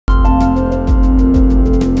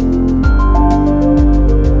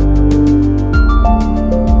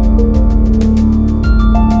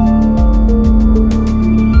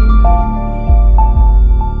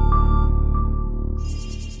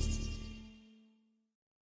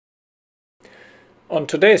On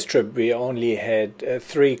today's trip we only had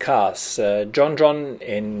three cars. John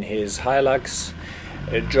in his Hilux,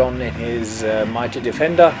 John in his Mighty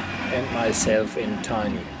Defender and myself in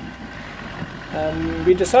Tiny.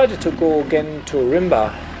 We decided to go again to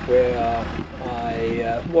Ourimbah, where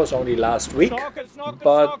I was only last week,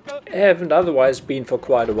 but haven't otherwise been for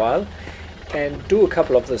quite a while, and do a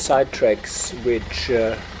couple of the side tracks which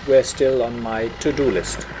were still on my to-do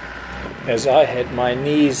list. As I had my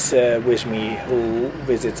niece with me who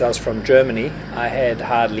visits us from Germany, I had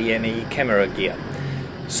hardly any camera gear.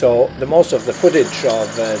 So the most of the footage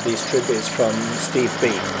of this trip is from Steve B.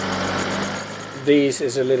 This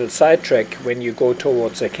is a little sidetrack when you go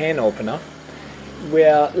towards a can opener,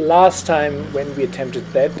 where last time when we attempted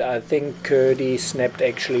that, I think Curdy snapped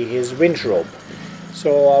actually his winch rope.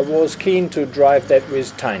 So I was keen to drive that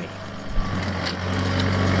with Tiny.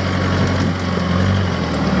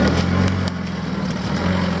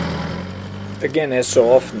 Again, as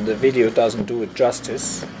so often, the video doesn't do it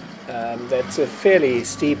justice. That's a fairly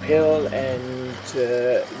steep hill, and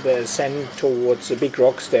the ascent towards the big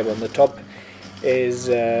rock step on the top is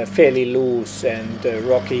fairly loose and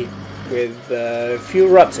rocky, with a few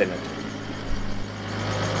ruts in it.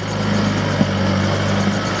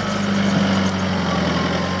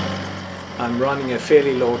 I'm running a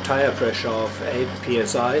fairly low tire pressure of 8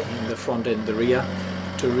 psi in the front and the rear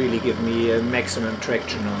to really give me a maximum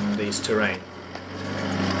traction on this terrain.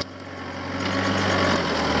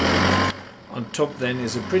 On top then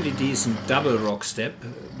is a pretty decent double rock step,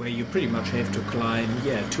 where you pretty much have to climb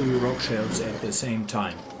two rock shelves at the same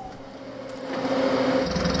time.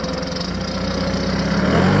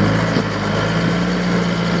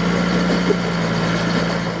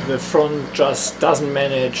 The front just doesn't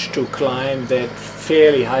manage to climb that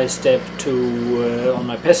fairly high step to on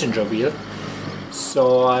my passenger wheel,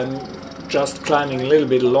 so I'm just climbing a little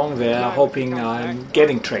bit along there, hoping I'm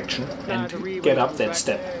getting traction and get up that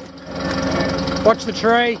step. Watch the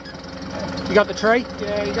tree. You got the tree?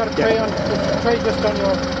 Yeah, you got a tree on the tree just on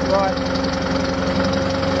your right.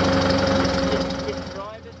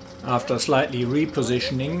 After slightly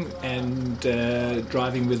repositioning and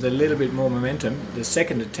driving with a little bit more momentum, the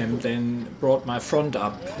second attempt then brought my front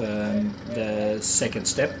up the second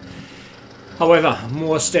step. However,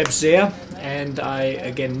 more steps there, and I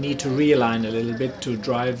again need to realign a little bit to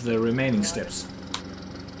drive the remaining steps.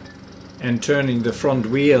 And turning the front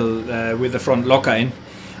wheel with the front locker in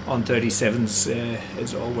on 37s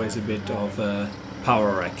is always a bit of a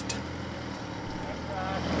power act.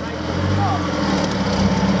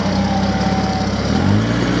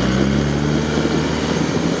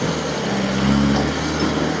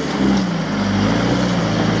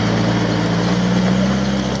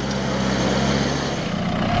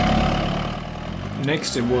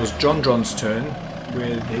 Next it was John's turn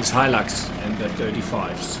with his Hilux and the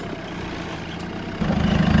 35s.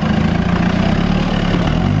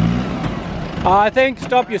 I think,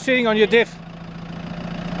 stop, you're sitting on your diff.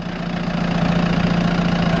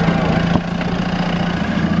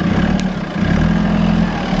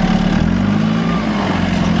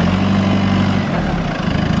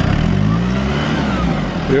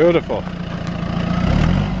 Beautiful.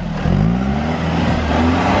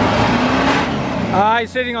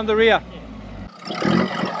 He's sitting on the rear.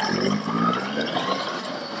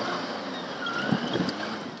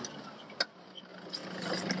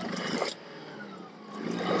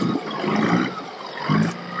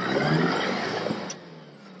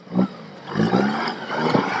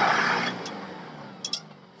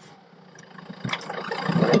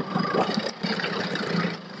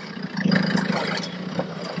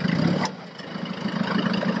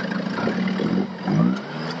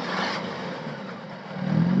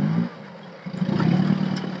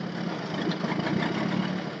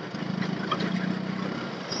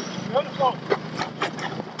 Beautiful.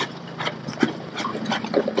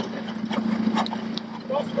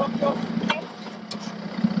 Stop.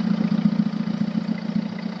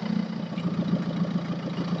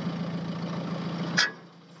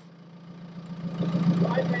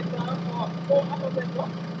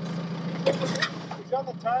 He's on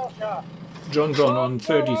the tail shaft. John on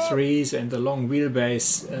 33s and the long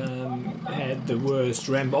wheelbase had the worst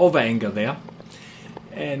ramp over angle there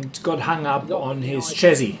and got hung up on his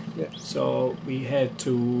chassis. So we had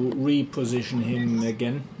to reposition him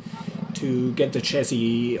again to get the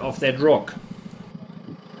chassis off that rock.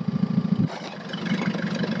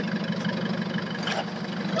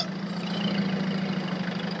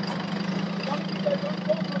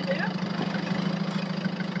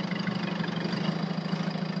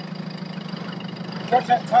 Watch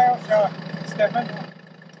that tail shaft, Stefan.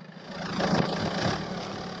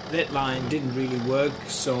 that line didn't really work,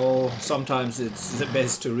 so sometimes it's the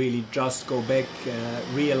best to really just go back,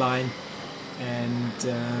 realign,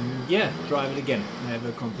 and yeah, drive it again, have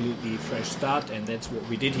a completely fresh start, and that's what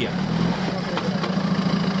we did here.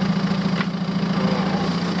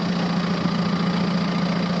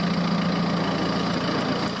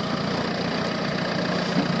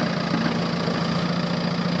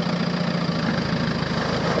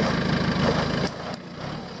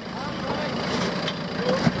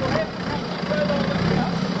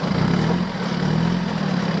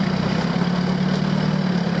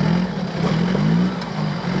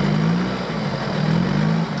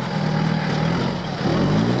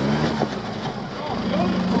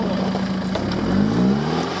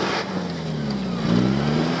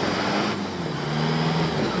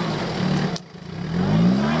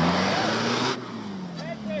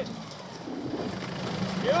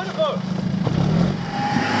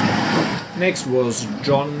 Next was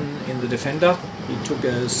John in the Defender. He took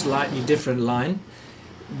a slightly different line,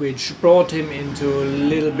 which brought him into a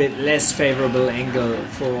little bit less favorable angle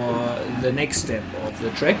for the next step of the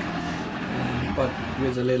trek, but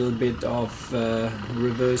with a little bit of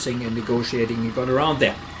reversing and negotiating, he got around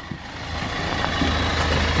there.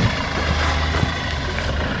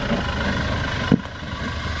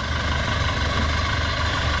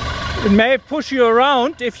 It may push you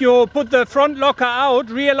around if you put the front locker out,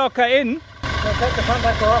 rear locker in. Take the front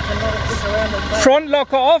locker off and let it push around and back. Front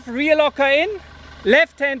locker off, rear locker in,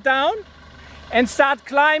 left hand down, and start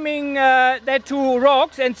climbing that two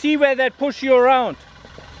rocks and see where that push you around.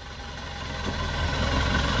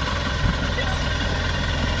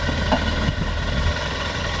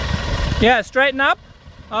 Yeah, straighten up.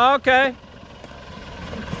 Okay.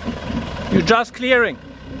 You're just clearing.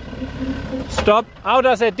 Stop. How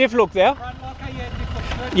does that diff look there? Front locker, yeah, diff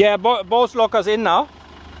looks good. Yeah, both lockers in now.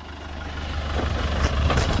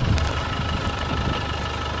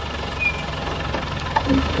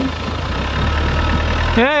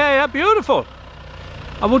 Yeah, beautiful.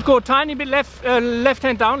 I would go a tiny bit left, left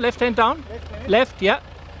hand down, left hand down. Left, yeah.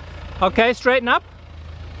 Okay, straighten up.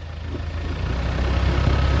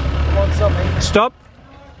 Come on, something. Stop.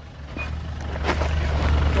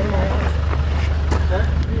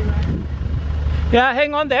 Yeah,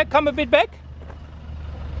 hang on there, come a bit back.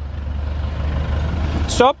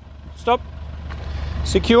 Stop, stop.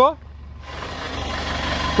 Secure.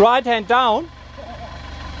 Right hand down.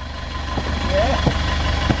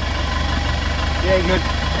 Yeah, good.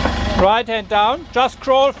 Right hand down. Just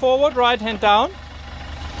crawl forward, right hand down.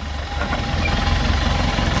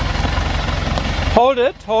 Hold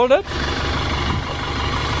it, hold it.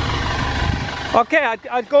 Okay,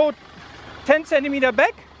 I'd go 10 centimeter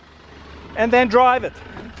back and then drive it.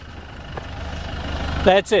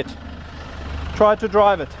 That's it. Try to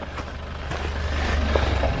drive it.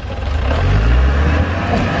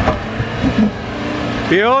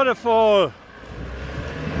 Beautiful.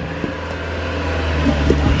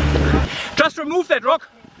 Just remove that rock.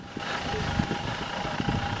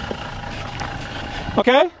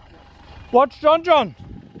 Okay. Watch John.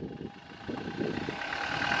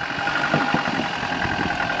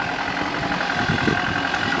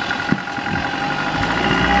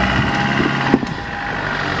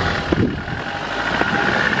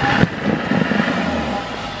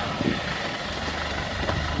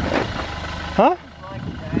 Huh?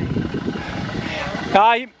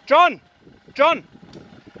 John.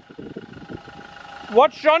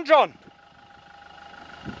 Watch John.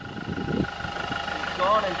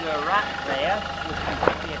 Gone into a rat there, which can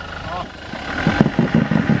take it off.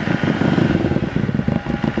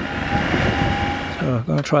 So I'm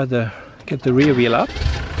gonna try to get the rear wheel up.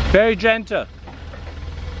 Very gentle.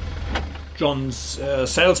 John's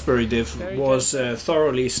Salisbury diff was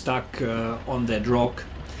thoroughly stuck on that rock,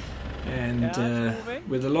 and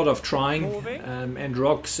with a lot of trying and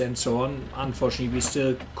rocks and so on, unfortunately we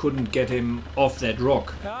still couldn't get him off that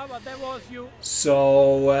rock.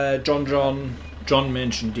 So John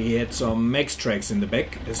mentioned he had some Max tracks in the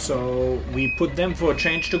back, so we put them for a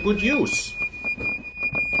change to good use.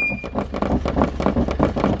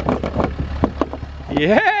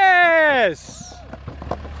 Yes!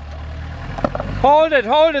 Hold it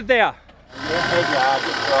there. Yeah,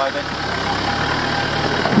 just drive it.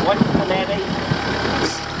 Watch the levy.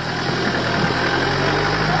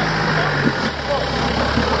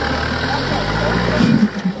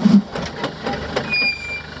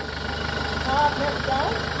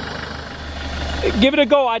 Give it a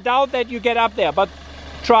go. I doubt that you get up there, but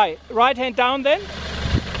try. Right hand down then.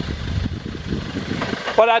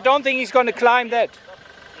 But I don't think he's going to climb that.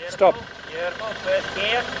 Stop. Beautiful. First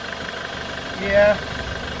gear. Yeah.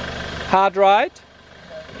 Hard right.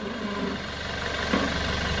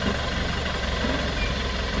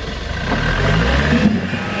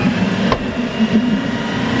 With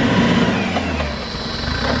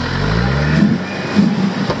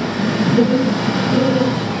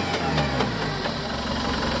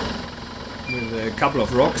a couple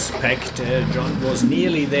of rocks packed, John was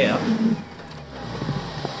nearly there.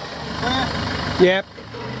 Yep.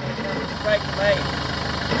 Break away.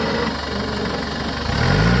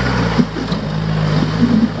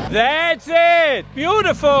 That's it!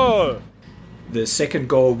 Beautiful! The second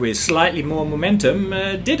go with slightly more momentum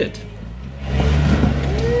did it.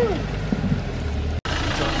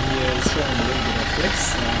 John here is showing a little bit of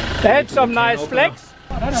flex. That's some nice flex.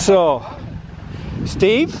 So,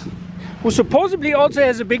 Steve, who supposedly also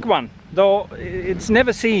has a big one, though it's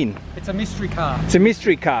never seen. It's a mystery car. It's a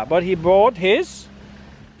mystery car, but he bought his.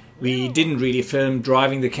 We didn't really film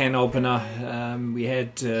driving the can opener. We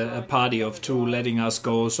had a party of two letting us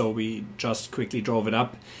go, so we just quickly drove it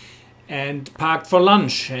up and parked for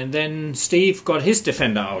lunch. And then Steve got his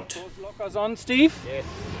Defender out. Those lockers on, Steve? Yes,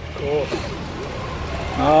 of course.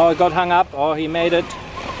 Oh, it got hung up. Oh, he made it.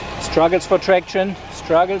 Struggles for traction.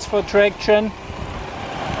 Struggles for traction.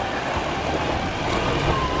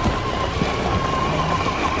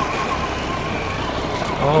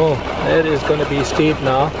 Oh, that is going to be steep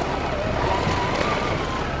now.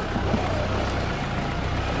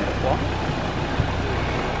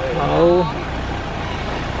 Oh,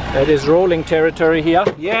 that is rolling territory here.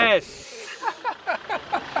 Yes!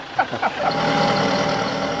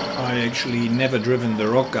 I actually never driven the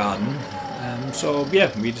rock garden, so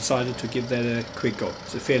yeah, we decided to give that a quick go.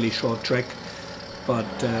 It's a fairly short track, but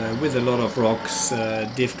with a lot of rocks,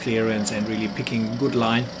 diff clearance and really picking good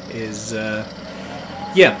line is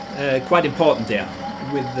quite important there.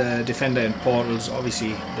 With the Defender and portals,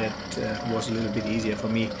 obviously that was a little bit easier for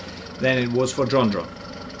me than it was for John.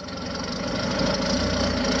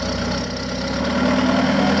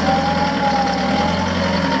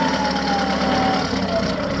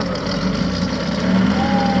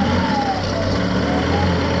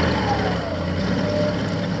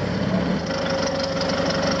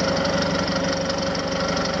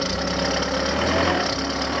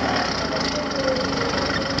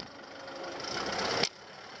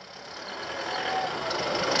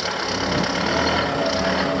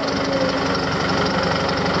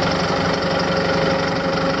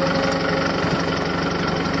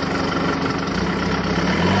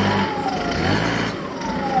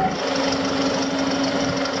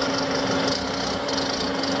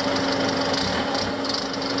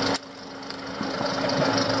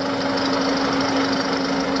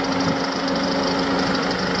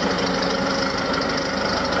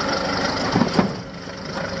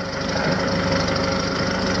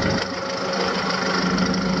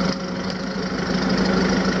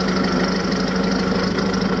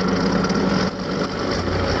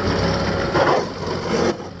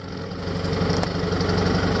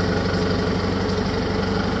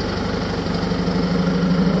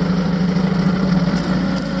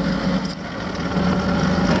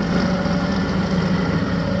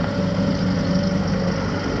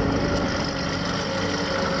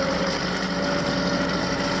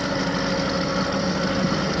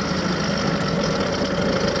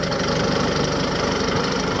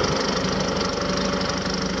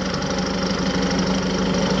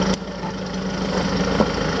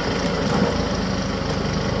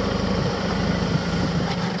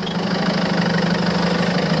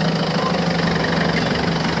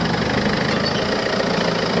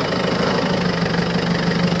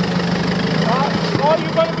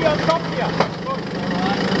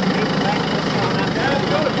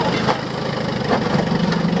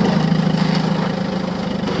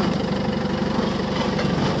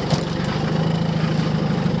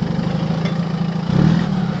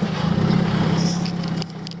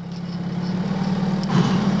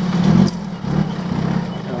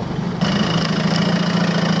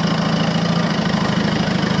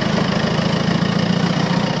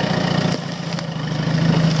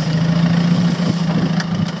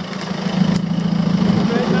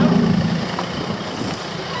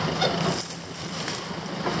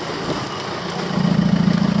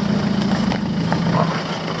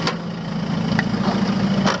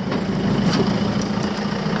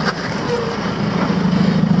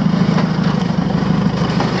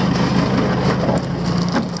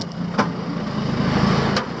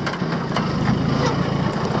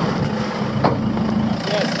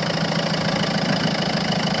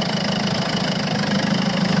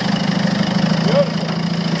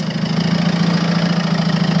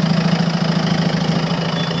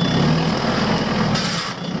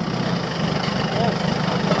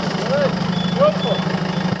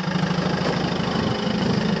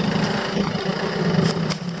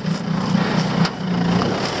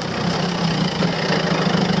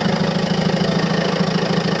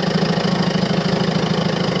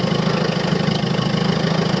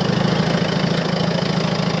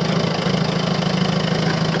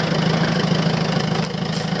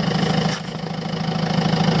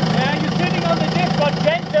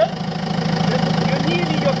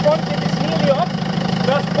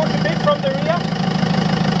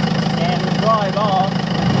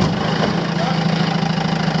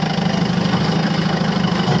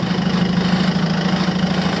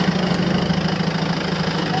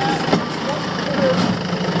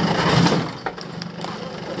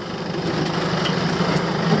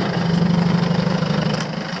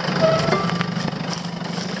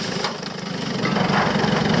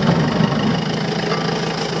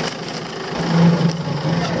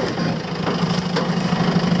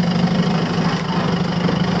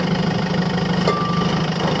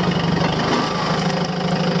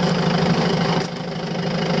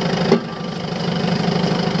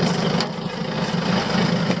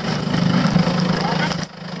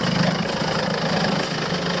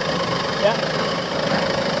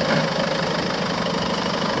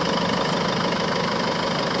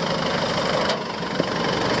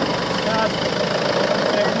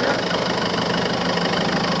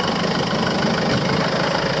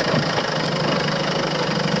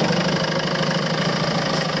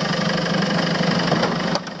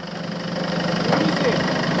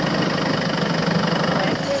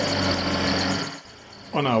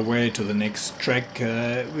 our way to the next track,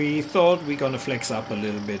 we thought we're gonna flex up a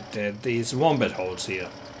little bit at these wombat holes here.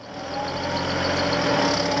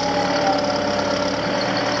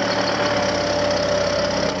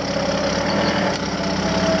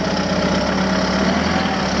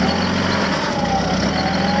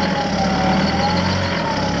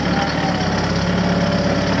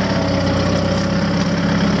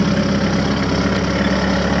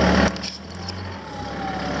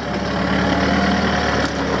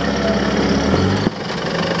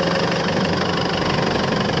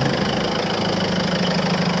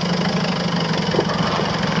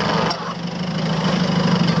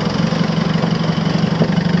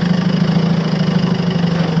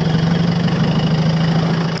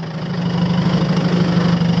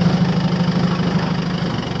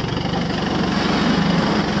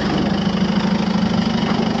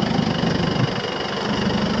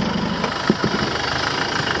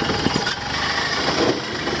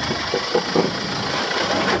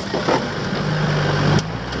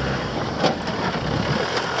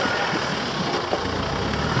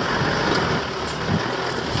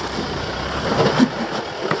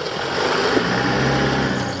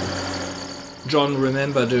 John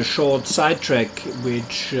remembered a short sidetrack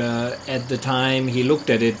which at the time he looked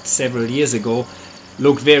at it several years ago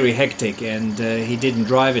looked very hectic, and he didn't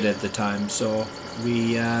drive it at the time, so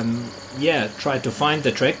we tried to find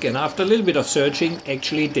the track, and after a little bit of searching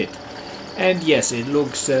actually did. And yes, it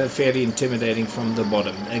looks fairly intimidating from the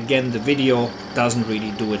bottom. Again, the video doesn't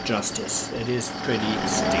really do it justice. It is pretty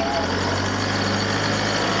steep.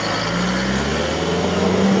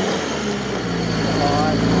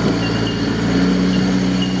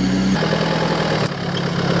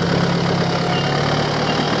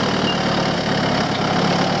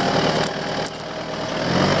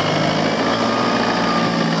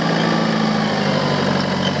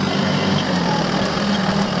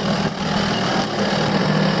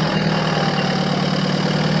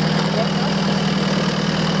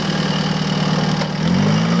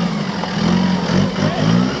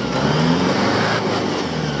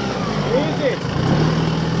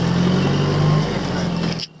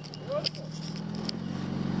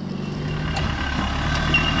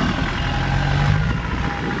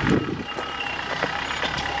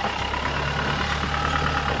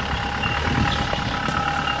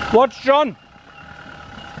 Watch, John.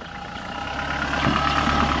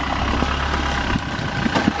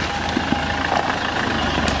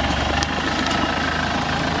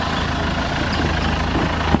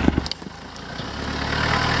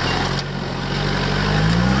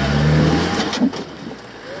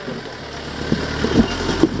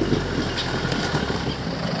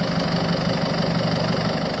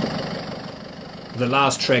 The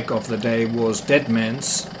last track of the day was Dead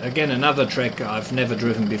Man's, again another track I've never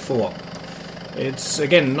driven before. It's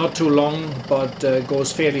again not too long, but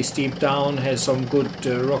goes fairly steep down, has some good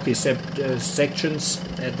rocky sections.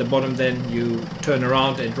 At the bottom then you turn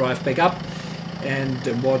around and drive back up, and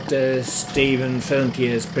what Steven filmed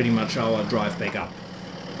here is pretty much our drive back up.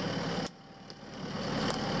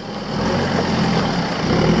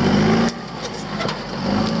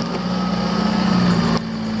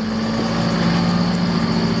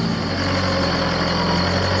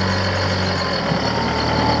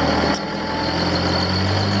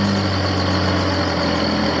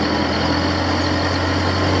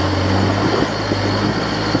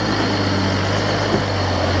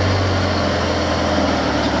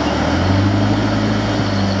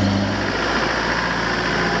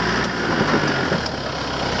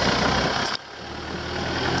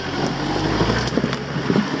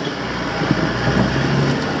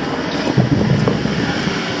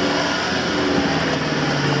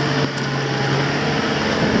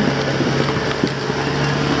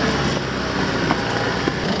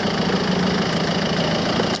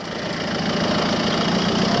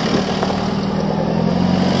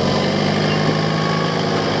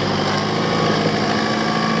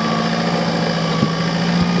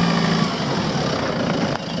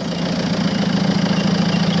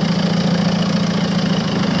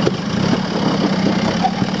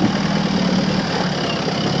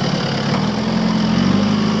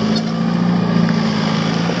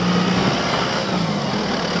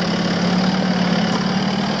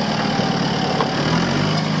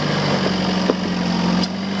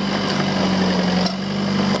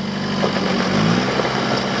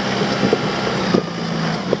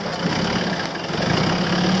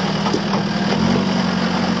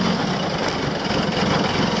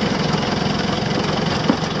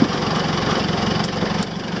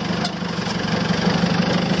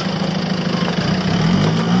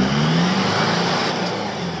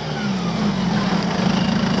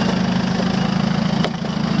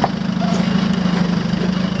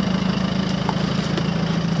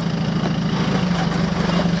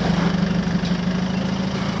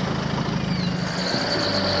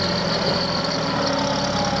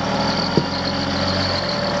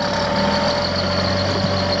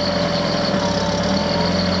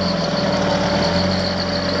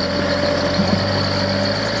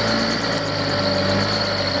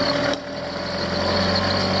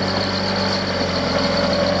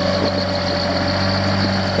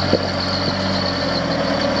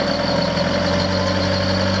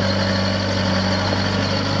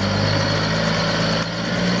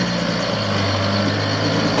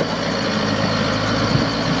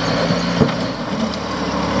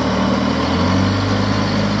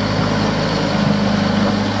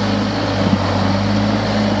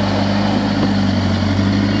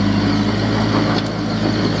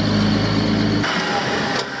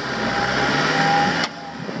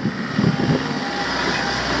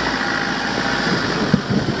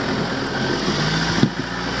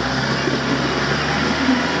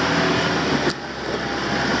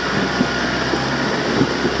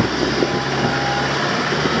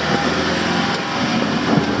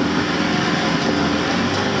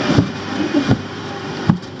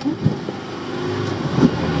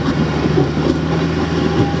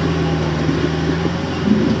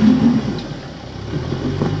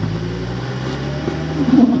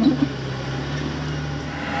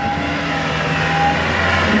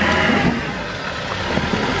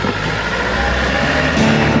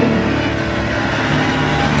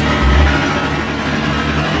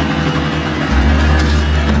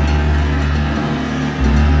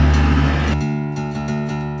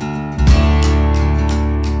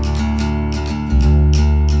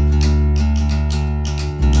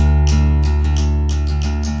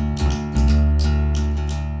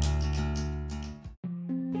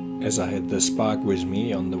 Spark with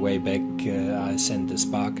me. On the way back I sent the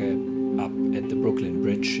Spark up at the Brooklyn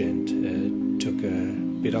Bridge and took a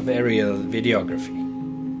bit of aerial videography.